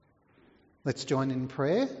Let's join in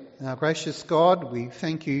prayer. Our gracious God, we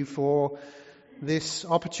thank you for this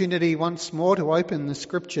opportunity once more to open the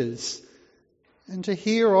Scriptures and to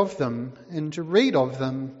hear of them and to read of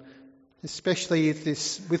them, especially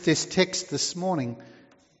with this text this morning.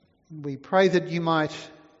 We pray that you might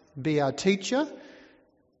be our teacher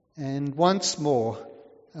and once more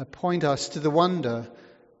point us to the wonder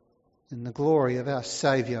and the glory of our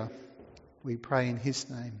Saviour. We pray in his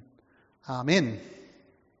name. Amen.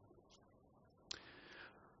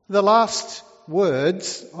 The last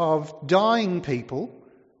words of dying people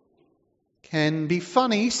can be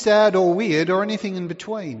funny, sad or weird or anything in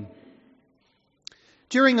between.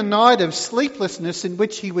 During a night of sleeplessness in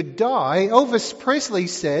which he would die, Elvis Presley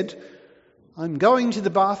said, "I'm going to the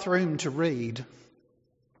bathroom to read."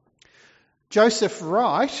 Joseph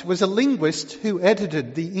Wright was a linguist who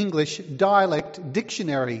edited the English Dialect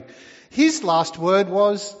Dictionary. His last word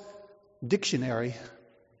was dictionary.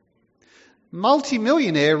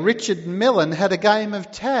 Multimillionaire Richard Mellon had a game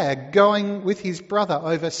of tag going with his brother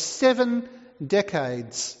over 7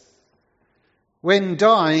 decades. When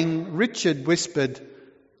dying, Richard whispered,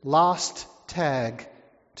 "Last tag,"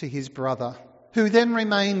 to his brother, who then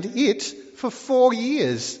remained it for 4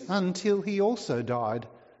 years until he also died.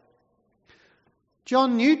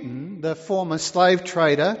 John Newton, the former slave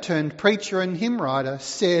trader turned preacher and hymn writer,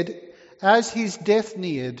 said, as his death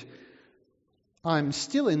neared, "I'm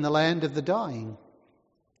still in the land of the dying.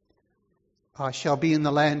 I shall be in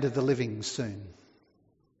the land of the living soon."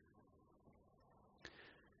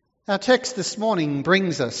 Our text this morning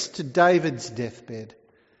brings us to David's deathbed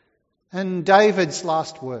and David's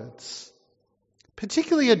last words,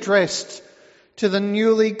 particularly addressed to the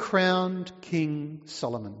newly crowned King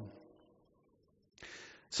Solomon.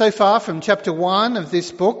 So far from chapter 1 of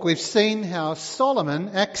this book, we've seen how Solomon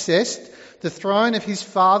accessed the throne of his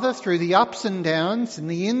father through the ups and downs and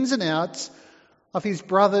the ins and outs of his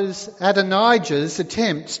brother's Adonijah's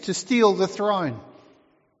attempts to steal the throne,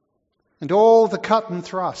 and all the cut and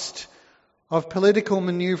thrust of political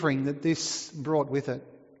manoeuvring that this brought with it.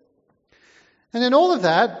 And in all of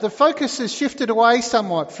that, the focus has shifted away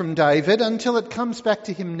somewhat from David until it comes back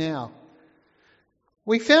to him now.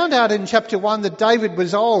 We found out in chapter 1 that David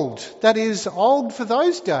was old, that is, old for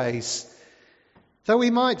those days. Though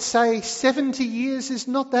we might say 70 years is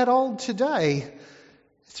not that old today.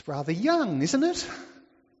 It's rather young, isn't it?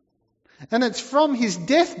 And it's from his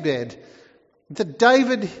deathbed that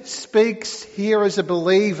David speaks here as a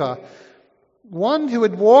believer. One who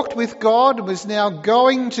had walked with God was now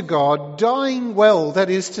going to God, dying well,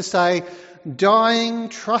 that is to say, dying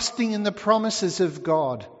trusting in the promises of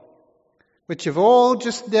God, which have all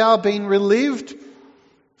just now been relived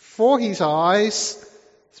for his eyes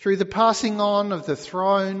through the passing on of the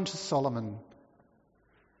throne to Solomon.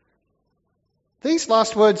 These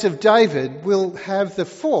last words of David will have the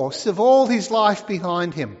force of all his life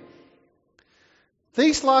behind him.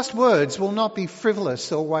 These last words will not be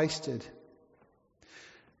frivolous or wasted.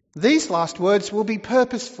 These last words will be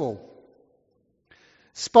purposeful,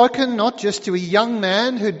 spoken not just to a young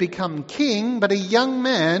man who'd become king, but a young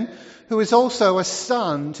man who is also a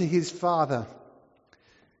son to his father.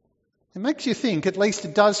 It makes you think, at least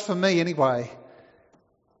it does for me anyway,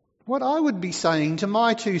 what I would be saying to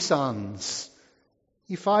my 2 sons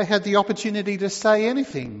if I had the opportunity to say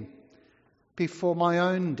anything before my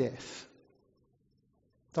own death.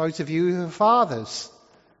 Those of you who are fathers,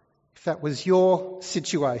 if that was your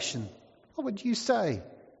situation, what would you say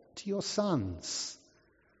to your sons?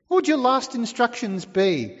 What would your last instructions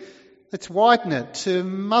be? Let's widen it to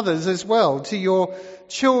mothers as well, to your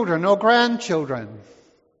children or grandchildren.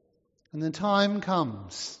 And the time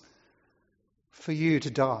comes for you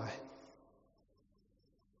to die.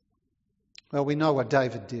 Well, we know what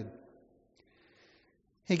David did.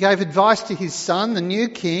 He gave advice to his son, the new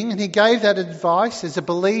king, and he gave that advice as a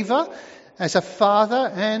believer, as a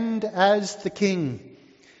father, and as the king.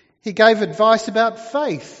 He gave advice about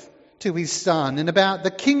faith to his son and about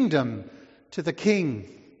the kingdom to the king.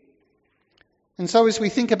 And so as we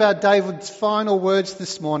think about David's final words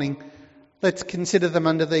this morning, let's consider them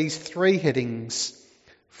under these 3 headings.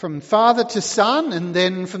 From father to son, and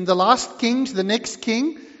then from the last king to the next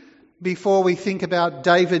king, before we think about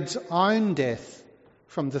David's own death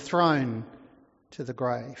from the throne to the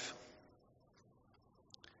grave.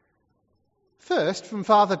 First, from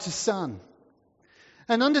father to son.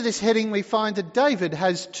 And under this heading we find that David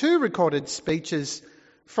has 2 recorded speeches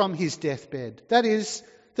from his deathbed. That is,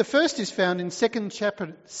 the first is found in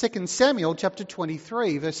 2 Samuel chapter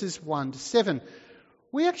 23, verses 1 to 7.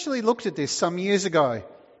 We actually looked at this some years ago.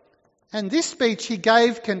 And this speech he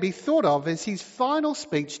gave can be thought of as his final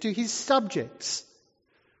speech to his subjects.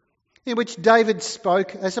 in which David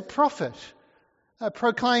spoke as a prophet,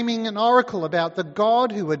 proclaiming an oracle about the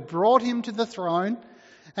God who had brought him to the throne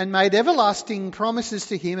and made everlasting promises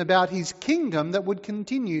to him about his kingdom that would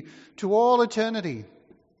continue to all eternity.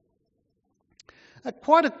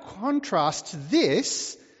 Quite a contrast to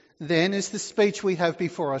this, then, is the speech we have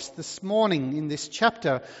before us this morning in this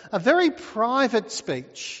chapter, a very private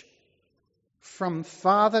speech from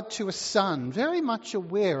father to a son, very much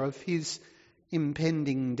aware of his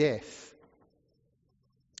impending death.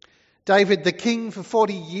 David, the king for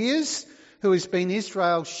 40 years, who has been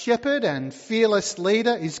Israel's shepherd and fearless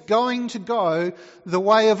leader, is going to go the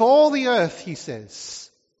way of all the earth, he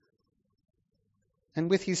says. And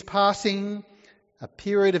with his passing, a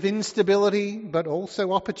period of instability, but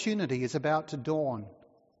also opportunity, is about to dawn.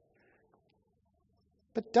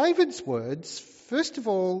 But David's words, first of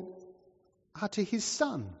all, are to his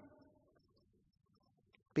son.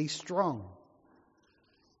 Be strong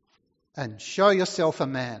and show yourself a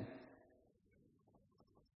man.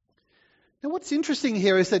 Now, what's interesting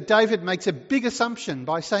here is that David makes a big assumption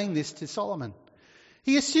by saying this to Solomon.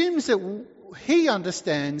 He assumes that he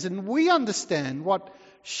understands and we understand what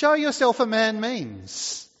show yourself a man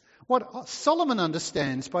means, what Solomon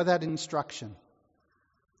understands by that instruction.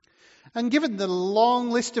 And given the long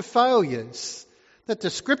list of failures that the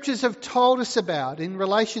scriptures have told us about in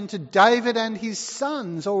relation to David and his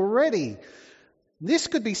sons already, this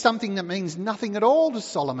could be something that means nothing at all to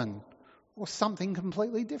Solomon, or something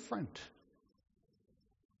completely different.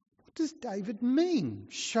 What does David mean?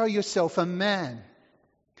 Show yourself a man.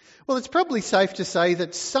 Well, it's probably safe to say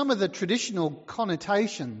that some of the traditional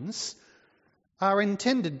connotations are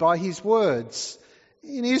intended by his words.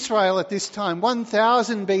 In Israel at this time,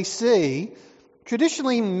 1000 BC,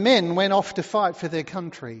 traditionally men went off to fight for their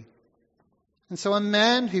country. And so a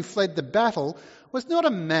man who fled the battle was not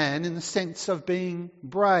a man in the sense of being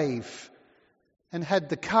brave and had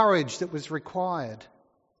the courage that was required.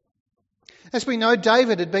 As we know,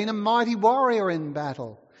 David had been a mighty warrior in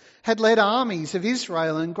battle, had led armies of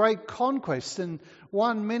Israel in great conquests and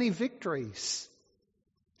won many victories.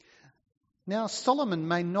 Now, Solomon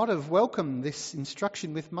may not have welcomed this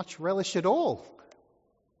instruction with much relish at all.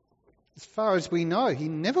 As far as we know, he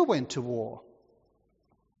never went to war.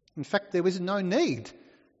 In fact, there was no need,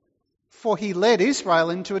 for he led Israel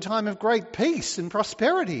into a time of great peace and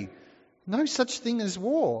prosperity. No such thing as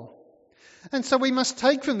war. And so we must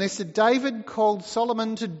take from this that David called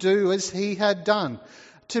Solomon to do as he had done.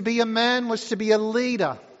 To be a man was to be a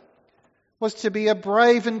leader, was to be a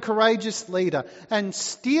brave and courageous leader, and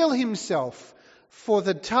steel himself for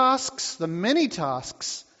the tasks, the many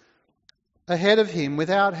tasks ahead of him,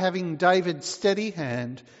 without having David's steady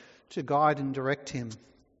hand to guide and direct him.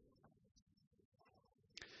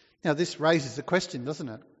 Now, this raises a question, doesn't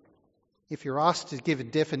it? If you're asked to give a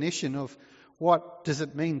definition of what does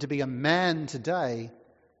it mean to be a man today,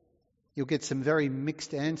 you'll get some very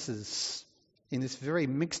mixed answers in this very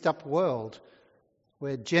mixed up world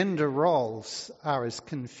where gender roles are as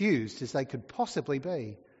confused as they could possibly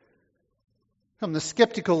be. From the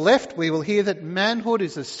sceptical left, we will hear that manhood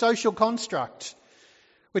is a social construct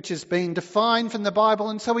which has been defined from the Bible,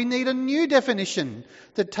 and so we need a new definition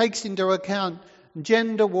that takes into account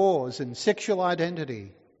gender wars and sexual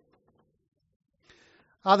identity.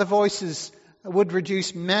 Other voices would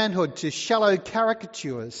reduce manhood to shallow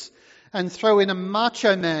caricatures and throw in a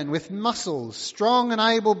macho man with muscles, strong and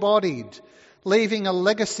able-bodied, leaving a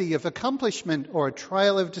legacy of accomplishment or a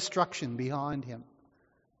trail of destruction behind him.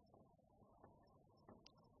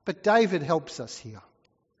 But David helps us here.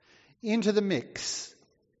 Into the mix,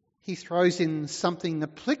 he throws in something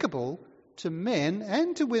applicable to men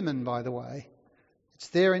and to women, by the way. It's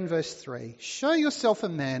there in verse 3. Show yourself a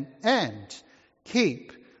man and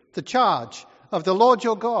keep the charge of the Lord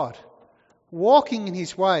your God, walking in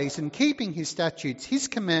his ways and keeping his statutes, his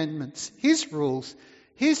commandments, his rules,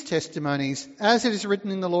 his testimonies, as it is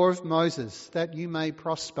written in the law of Moses, that you may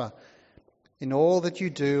prosper in all that you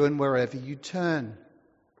do and wherever you turn.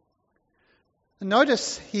 And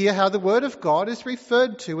notice here how the word of God is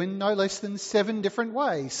referred to in no less than 7 different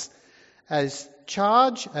ways. As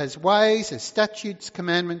charge, as ways, as statutes,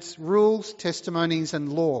 commandments, rules, testimonies,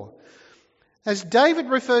 and law. As David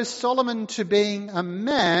refers Solomon to being a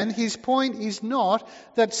man, his point is not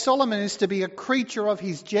that Solomon is to be a creature of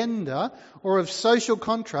his gender or of social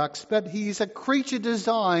contracts, but he is a creature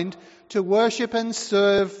designed to worship and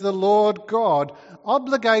serve the Lord God,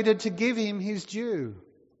 obligated to give him his due.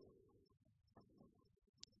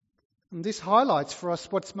 And this highlights for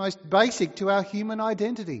us what's most basic to our human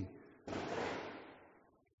identity.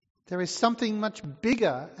 There is something much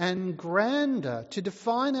bigger and grander to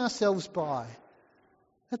define ourselves by.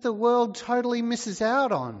 that the world totally misses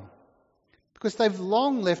out on, because they've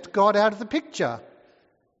long left God out of the picture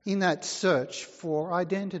in that search for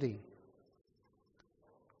identity.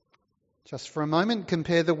 Just for a moment,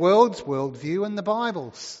 compare the world's worldview and the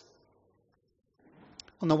Bible's.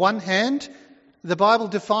 On the one hand, the Bible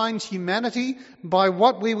defines humanity by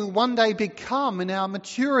what we will one day become in our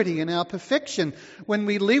maturity and our perfection when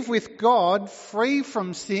we live with God, free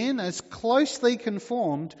from sin, as closely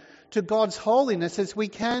conformed to God's holiness as we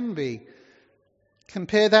can be.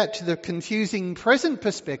 Compare that to the confusing present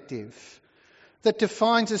perspective that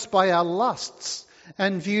defines us by our lusts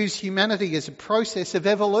and views humanity as a process of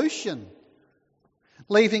evolution,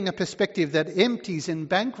 leaving a perspective that empties and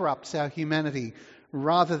bankrupts our humanity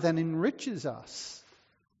rather than enriches us.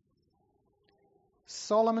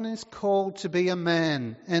 Solomon is called to be a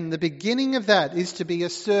man, and the beginning of that is to be a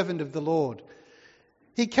servant of the Lord.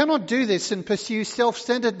 He cannot do this and pursue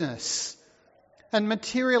self-centeredness and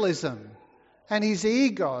materialism and his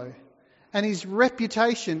ego and his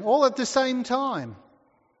reputation all at the same time.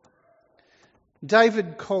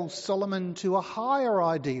 David calls Solomon to a higher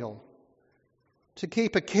ideal, to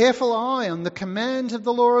keep a careful eye on the commands of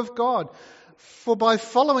the law of God. For by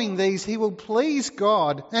following these he will please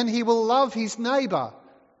God and he will love his neighbour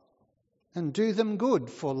and do them good,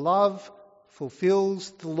 for love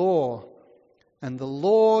fulfills the law, and the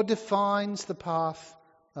law defines the path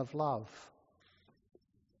of love.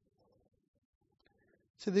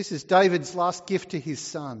 So this is David's last gift to his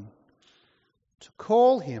son, to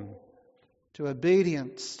call him to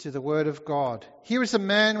obedience to the word of God. Here is a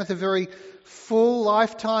man with a very full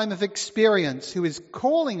lifetime of experience who is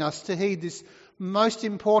calling us to heed this most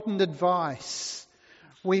important advice.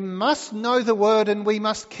 We must know the word and we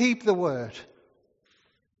must keep the word.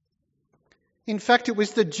 In fact, it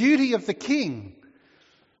was the duty of the king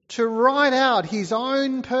to write out his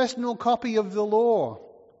own personal copy of the law,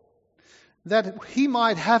 that he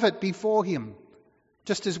might have it before him,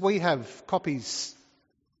 just as we have copies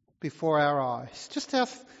before our eyes. Just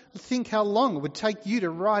think how long it would take you to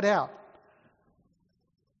write out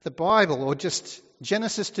the Bible, or just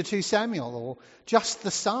Genesis to 2 Samuel, or just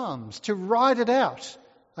the Psalms, to write it out.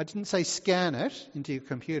 I didn't say scan it into your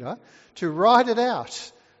computer, to write it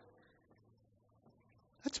out.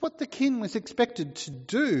 That's what the king was expected to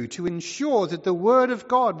do, to ensure that the word of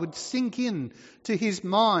God would sink in to his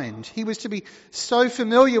mind. He was to be so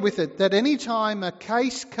familiar with it that any time a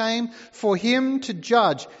case came for him to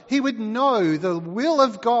judge, he would know the will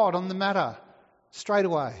of God on the matter straight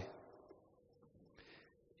away.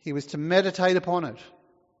 He was to meditate upon it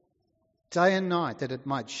day and night, that it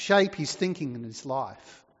might shape his thinking and his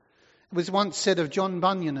life. It was once said of John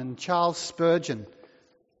Bunyan and Charles Spurgeon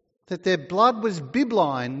that their blood was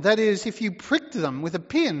bibline. That is, if you pricked them with a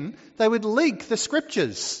pin, they would leak the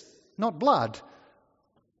scriptures, not blood.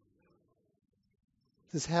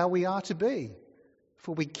 This is how we are to be.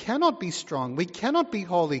 For we cannot be strong, we cannot be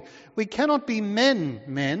holy, we cannot be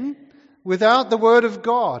men without the word of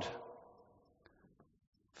God.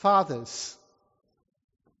 Fathers,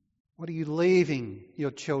 what are you leaving your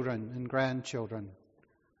children and grandchildren?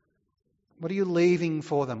 What are you leaving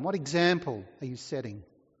for them? What example are you setting?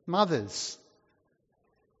 Mothers,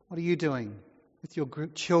 what are you doing with your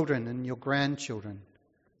children and your grandchildren?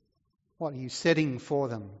 What are you setting for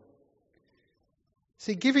them?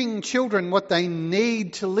 See, giving children what they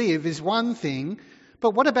need to live is one thing,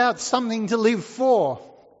 but what about something to live for?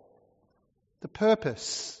 The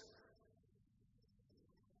purpose.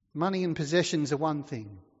 Money and possessions are one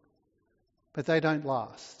thing, but they don't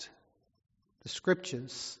last. The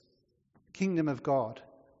Scriptures, the kingdom of God,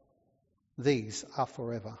 these are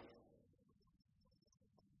forever.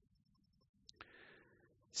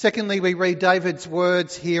 Secondly, we read David's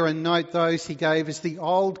words here and note those he gave as the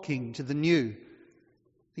old king to the new.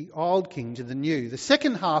 The old king to the new. The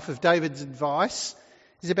second half of David's advice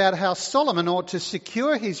is about how Solomon ought to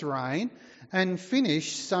secure his reign and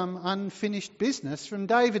finish some unfinished business from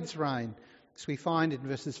David's reign, as we find in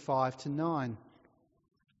verses 5 to 9.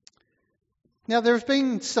 Now, there have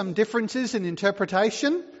been some differences in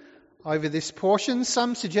interpretation over this portion.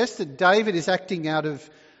 Some suggest that David is acting out of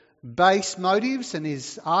base motives and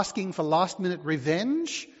is asking for last-minute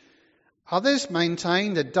revenge. Others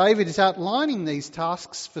maintain that David is outlining these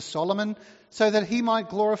tasks for Solomon so that he might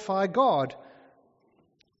glorify God.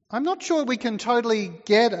 I'm not sure we can totally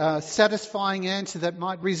get a satisfying answer that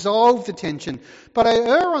might resolve the tension, but I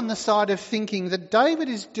err on the side of thinking that David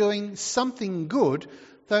is doing something good,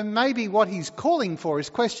 though maybe what he's calling for is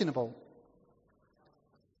questionable.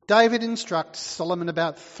 David instructs Solomon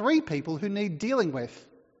about 3 people who need dealing with: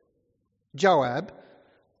 Joab,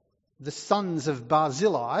 the sons of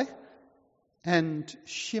Barzillai, and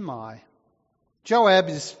Shimei. Joab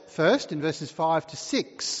is first in verses 5 to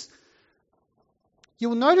 6.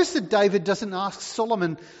 You'll notice that David doesn't ask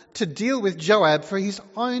Solomon to deal with Joab for his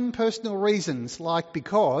own personal reasons, like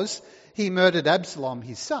because he murdered Absalom,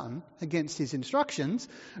 his son, against his instructions.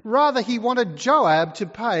 Rather, he wanted Joab to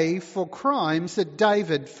pay for crimes that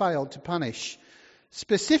David failed to punish.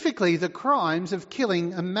 Specifically, the crimes of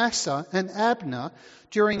killing Amasa and Abner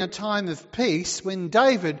during a time of peace when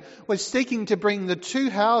David was seeking to bring the two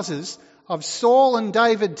houses of Saul and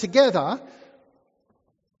David together,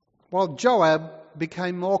 while Joab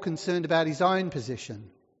became more concerned about his own position.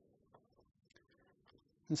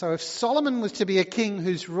 And so if Solomon was to be a king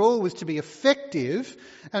whose rule was to be effective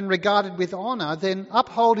and regarded with honour, then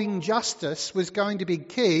upholding justice was going to be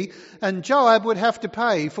key, and Joab would have to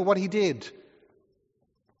pay for what he did.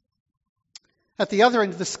 At the other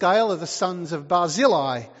end of the scale are the sons of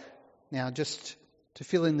Barzillai. Now, just to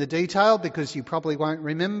fill in the detail, because you probably won't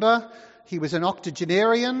remember, he was an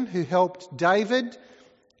octogenarian who helped David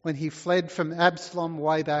when he fled from Absalom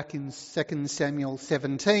way back in 2 Samuel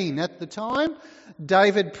 17. At the time,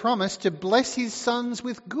 David promised to bless his sons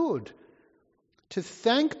with good, to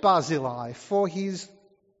thank Barzillai for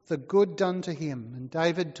the good done to him. And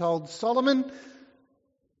David told Solomon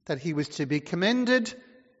that he was to be commended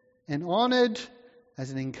and honoured as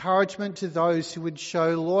an encouragement to those who would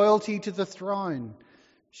show loyalty to the throne,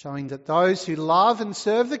 showing that those who love and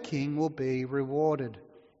serve the king will be rewarded.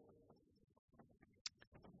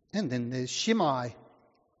 And then there's Shimei.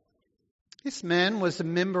 This man was a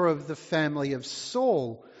member of the family of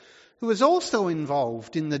Saul, who was also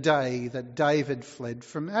involved in the day that David fled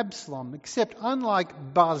from Absalom. Except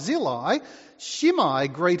unlike Barzillai, Shimei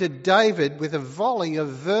greeted David with a volley of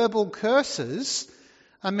verbal curses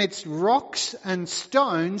amidst rocks and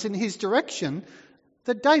stones in his direction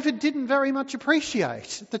that David didn't very much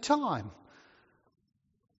appreciate at the time.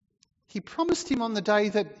 He promised him on the day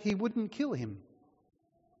that he wouldn't kill him.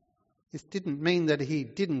 This didn't mean that he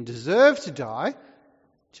didn't deserve to die,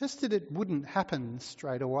 just that it wouldn't happen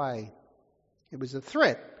straight away. It was a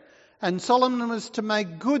threat, and Solomon was to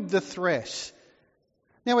make good the threat.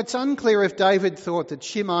 Now, it's unclear if David thought that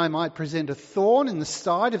Shimei might present a thorn in the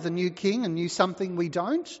side of the new king and knew something we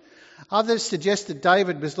don't. Others suggest that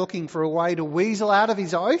David was looking for a way to weasel out of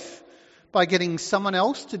his oath by getting someone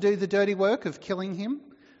else to do the dirty work of killing him.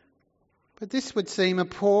 But this would seem a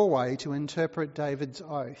poor way to interpret David's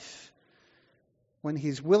oath when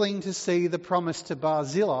he's willing to see the promise to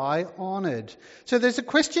Barzillai honoured. So there's a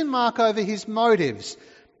question mark over his motives.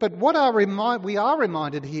 But what we are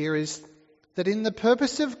reminded here is that in the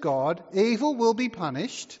purpose of God, evil will be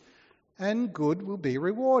punished and good will be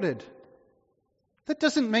rewarded. That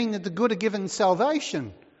doesn't mean that the good are given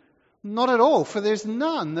salvation. Not at all, for there's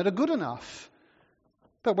none that are good enough.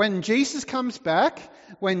 But when Jesus comes back,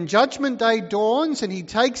 when Judgment Day dawns and he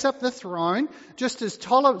takes up the throne, just as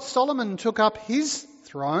Solomon took up his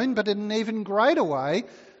throne, but in an even greater way,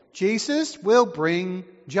 Jesus will bring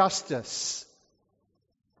justice.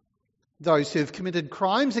 Those who have committed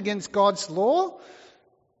crimes against God's law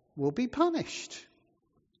will be punished.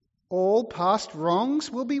 All past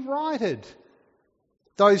wrongs will be righted.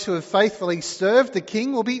 Those who have faithfully served the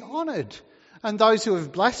king will be honoured. And those who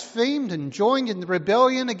have blasphemed and joined in the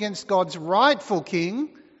rebellion against God's rightful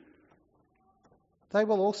king, they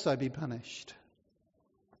will also be punished.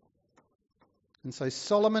 And so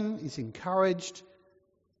Solomon is encouraged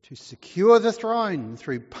to secure the throne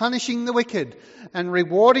through punishing the wicked and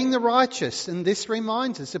rewarding the righteous. And this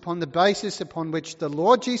reminds us upon the basis upon which the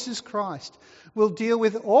Lord Jesus Christ will deal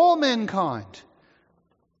with all mankind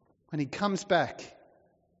when he comes back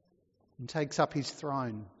and takes up his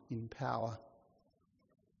throne in power.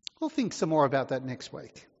 We'll think some more about that next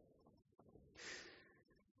week.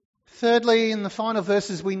 Thirdly, in the final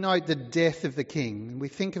verses, we note the death of the king. And we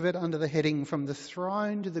think of it under the heading from the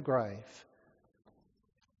throne to the grave.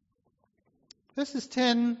 Verses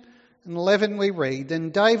 10 and 11 we read,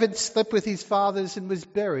 Then David slept with his fathers and was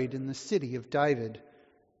buried in the city of David.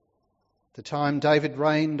 The time David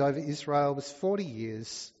reigned over Israel was 40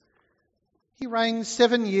 years. He reigned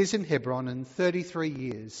 7 years in Hebron and 33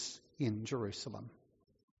 years in Jerusalem.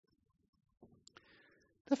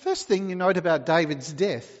 The first thing you note about David's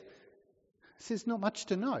death is there's not much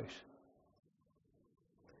to note.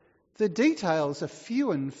 The details are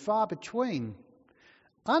few and far between,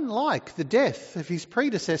 unlike the death of his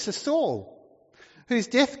predecessor Saul, whose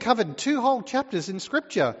death covered 2 whole chapters in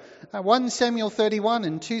Scripture, 1 Samuel 31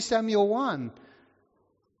 and 2 Samuel 1.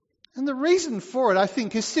 And the reason for it, I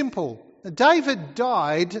think, is simple. David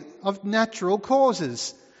died of natural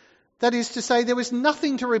causes. That is to say, there was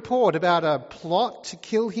nothing to report about a plot to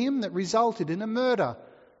kill him that resulted in a murder.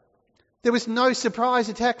 There was no surprise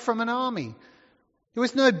attack from an army. There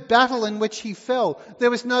was no battle in which he fell. There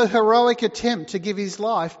was no heroic attempt to give his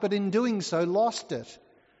life, but in doing so lost it.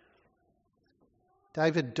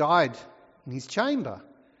 David died in his chamber.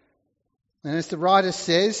 And as the writer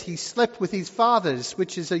says, he slept with his fathers,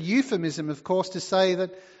 which is a euphemism, of course, to say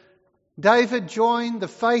that David joined the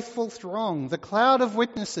faithful throng, the cloud of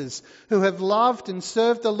witnesses who have loved and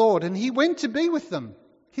served the Lord, and he went to be with them,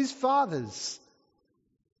 his fathers,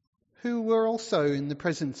 who were also in the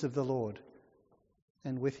presence of the Lord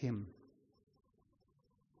and with him.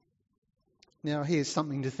 Now here's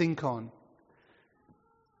something to think on.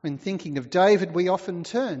 When thinking of David, we often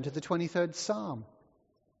turn to the 23rd Psalm,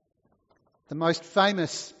 the most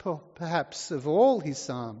famous, perhaps, of all his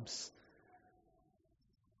psalms.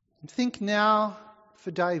 And think now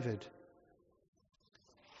for David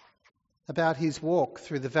about his walk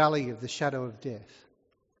through the valley of the shadow of death.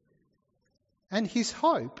 And his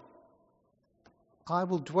hope, I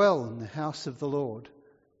will dwell in the house of the Lord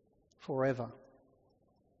forever.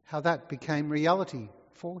 How that became reality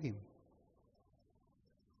for him.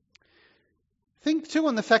 Think too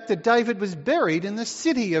on the fact that David was buried in the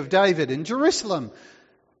city of David in Jerusalem.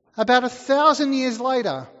 About 1,000 years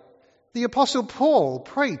later, the Apostle Paul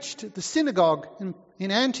preached at the synagogue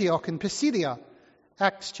in Antioch in Pisidia,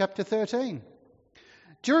 Acts chapter 13.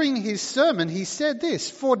 During his sermon, he said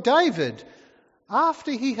this, "For David,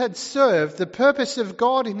 after he had served the purpose of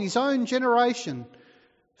God in his own generation,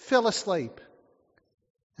 fell asleep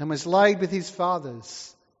and was laid with his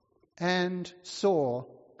fathers and saw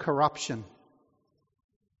corruption."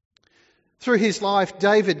 Through his life,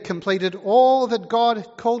 David completed all that God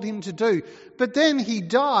had called him to do. But then he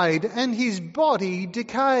died and his body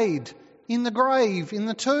decayed in the grave, in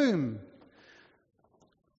the tomb.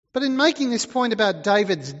 But in making this point about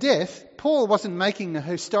David's death, Paul wasn't making a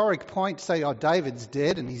historic point to say, David's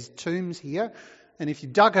dead and his tomb's here. And if you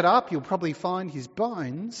dug it up, you'll probably find his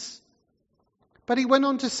bones. But he went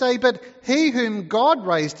on to say, but he whom God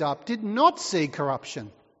raised up did not see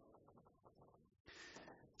corruption.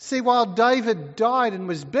 See, while David died and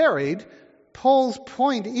was buried, Paul's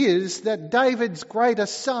point is that David's greater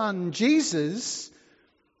son, Jesus,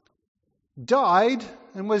 died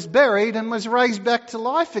and was buried and was raised back to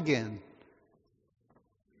life again.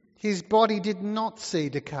 His body did not see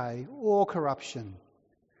decay or corruption.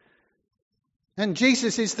 And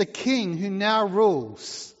Jesus is the King who now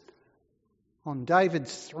rules on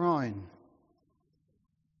David's throne.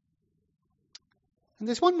 And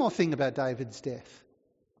there's one more thing about David's death.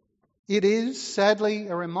 It is, sadly,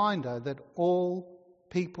 a reminder that all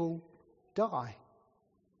people die.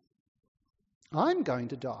 I'm going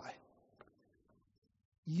to die.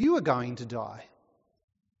 You are going to die.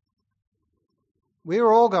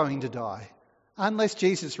 We're all going to die, unless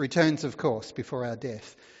Jesus returns, of course, before our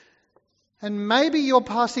death. And maybe your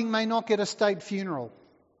passing may not get a state funeral.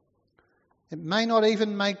 It may not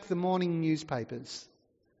even make the morning newspapers.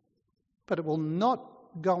 But it will not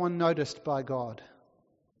go unnoticed by God.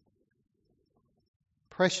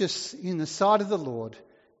 Precious in the sight of the Lord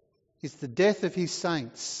is the death of his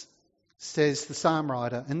saints, says the psalm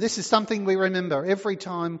writer. And this is something we remember every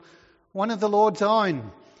time one of the Lord's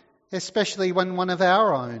own, especially when one of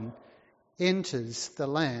our own, enters the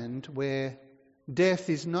land where death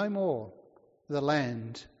is no more the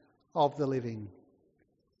land of the living.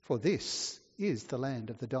 For this is the land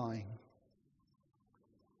of the dying.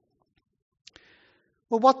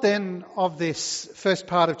 Well, what then of this first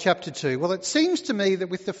part of chapter 2? Well, it seems to me that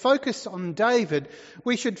with the focus on David,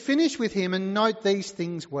 we should finish with him and note these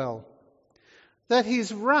things well. That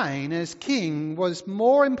his reign as king was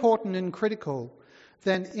more important and critical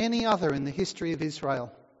than any other in the history of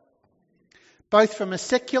Israel, both from a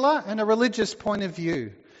secular and a religious point of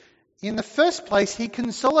view. In the first place, he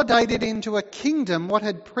consolidated into a kingdom what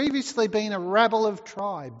had previously been a rabble of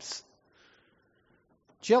tribes,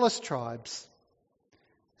 jealous tribes,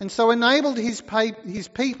 and so enabled his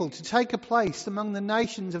people to take a place among the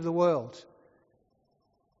nations of the world.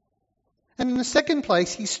 And in the second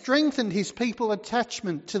place, he strengthened his people's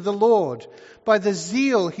attachment to the Lord by the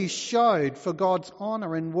zeal he showed for God's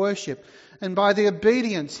honour and worship, and by the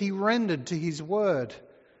obedience he rendered to his word.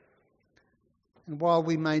 And while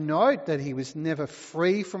we may note that he was never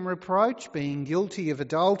free from reproach, being guilty of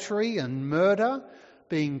adultery and murder,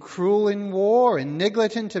 being cruel in war and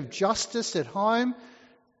negligent of justice at home,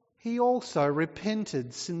 he also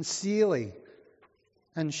repented sincerely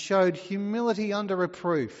and showed humility under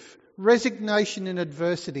reproof, resignation in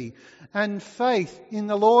adversity, and faith in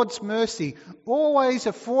the Lord's mercy, always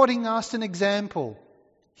affording us an example,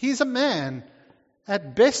 He's a man,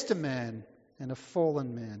 at best a man, and a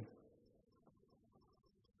fallen man.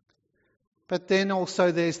 But then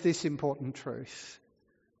also there's this important truth.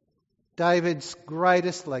 David's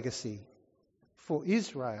greatest legacy for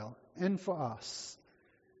Israel and for us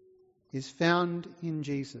is found in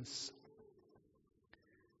Jesus.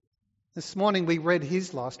 This morning we read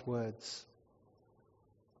his last words.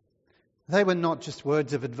 They were not just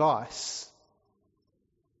words of advice.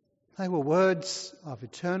 They were words of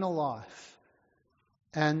eternal life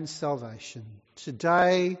and salvation.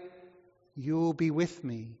 Today you will be with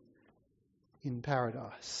me in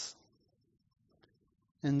paradise.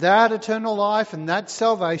 And that eternal life and that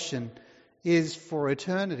salvation is for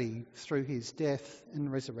eternity through his death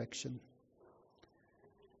and resurrection.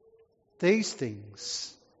 These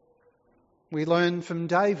things we learn from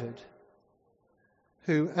David,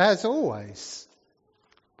 who, as always,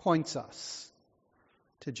 points us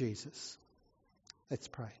to Jesus. Let's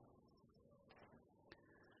pray.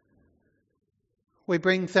 We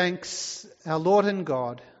bring thanks, our Lord and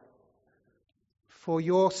God, for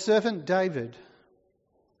your servant David.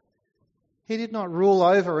 He did not rule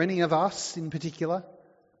over any of us in particular,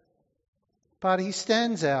 but he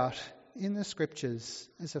stands out in the Scriptures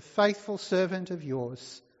as a faithful servant of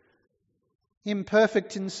yours,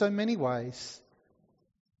 imperfect in so many ways,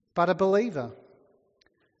 but a believer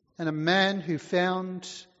and a man who found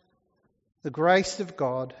the grace of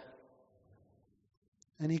God,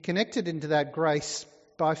 and he connected into that grace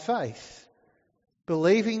by faith,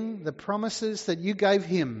 believing the promises that you gave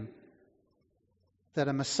him, that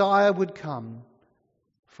a Messiah would come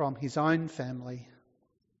from his own family.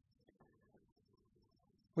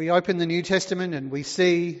 We open the New Testament and we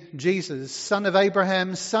see Jesus, son of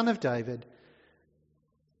Abraham, son of David.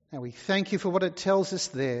 And we thank you for what it tells us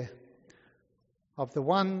there of the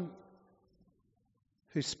one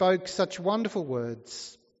who spoke such wonderful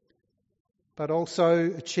words, but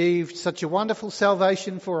also achieved such a wonderful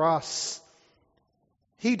salvation for us.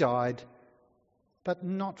 He died, but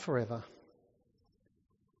not forever.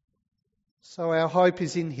 So our hope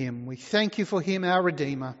is in him. We thank you for him, our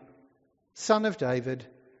Redeemer, Son of David.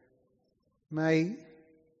 May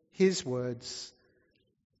his words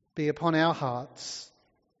be upon our hearts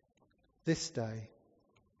this day.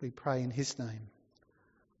 We pray in his name.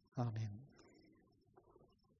 Amen.